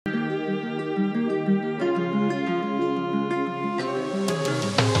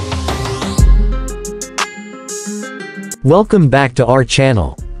Welcome back to our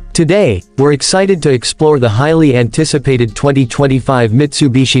channel. Today, we're excited to explore the highly anticipated 2025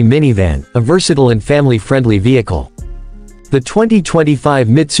 Mitsubishi Minivan, a versatile and family-friendly vehicle. The 2025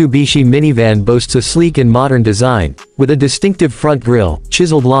 Mitsubishi Minivan boasts a sleek and modern design, with a distinctive front grille,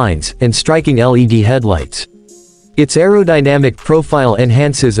 chiseled lines, and striking LED headlights. Its aerodynamic profile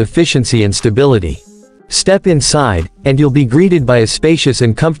enhances efficiency and stability. Step inside, and you'll be greeted by a spacious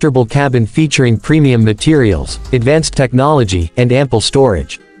and comfortable cabin featuring premium materials, advanced technology, and ample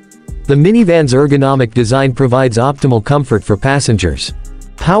storage. The minivan's ergonomic design provides optimal comfort for passengers.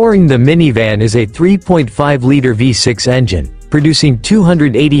 Powering the minivan is a 3.5-liter V6 engine, producing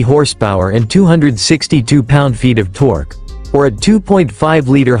 280 horsepower and 262 pound-feet of torque, or a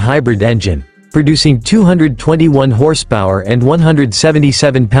 2.5-liter hybrid engine, producing 221 horsepower and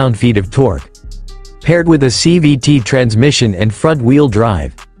 177 pound-feet of torque. Paired with a CVT transmission and front-wheel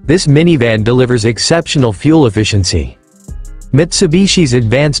drive, this minivan delivers exceptional fuel efficiency. Mitsubishi's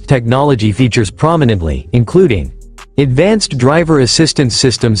advanced technology features prominently, including advanced driver assistance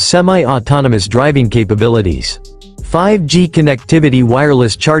systems, semi-autonomous driving capabilities. 5G connectivity.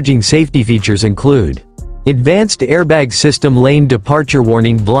 Wireless charging. Safety features include advanced airbag system, lane departure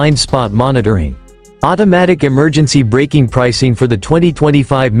warning, blind spot monitoring, automatic emergency braking. Pricing for the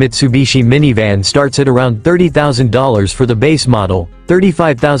 2025 Mitsubishi Minivan starts at around $30,000 for the base model,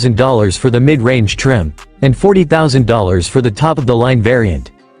 $35,000 for the mid-range trim, and $40,000 for the top-of-the-line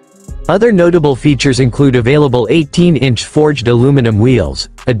variant. Other notable features include available 18-inch forged aluminum wheels,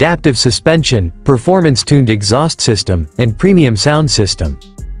 adaptive suspension, performance-tuned exhaust system, and premium sound system.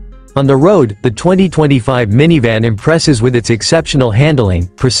 On the road, the 2025 minivan impresses with its exceptional handling,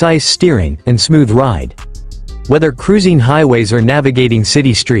 precise steering, and smooth ride. Whether cruising highways or navigating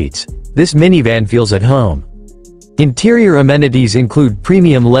city streets, this minivan feels at home. Interior amenities include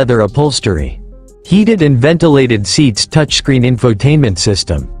premium leather upholstery, heated and ventilated seats, touchscreen infotainment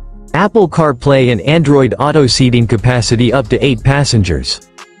system, Apple CarPlay and Android Auto. Seating capacity up to 8 passengers.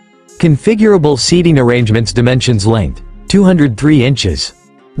 Configurable seating arrangements. Dimensions: length 203 inches,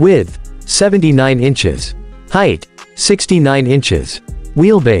 width 79 inches, height 69 inches,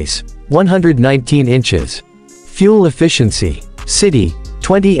 wheelbase 119 inches. Fuel efficiency: city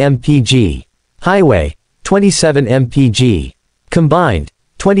 20 mpg, highway 27 mpg, combined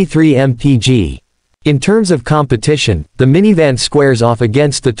 23 mpg. In terms of competition, the minivan squares off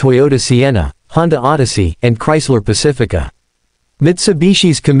against the Toyota Sienna, Honda Odyssey, and Chrysler Pacifica.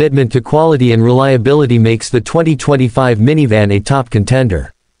 Mitsubishi's commitment to quality and reliability makes the 2025 minivan a top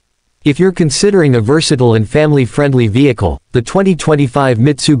contender. If you're considering a versatile and family-friendly vehicle, the 2025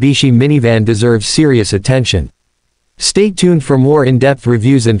 Mitsubishi Minivan deserves serious attention. Stay tuned for more in-depth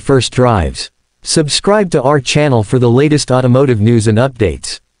reviews and first drives. Subscribe to our channel for the latest automotive news and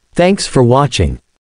updates. Thanks for watching.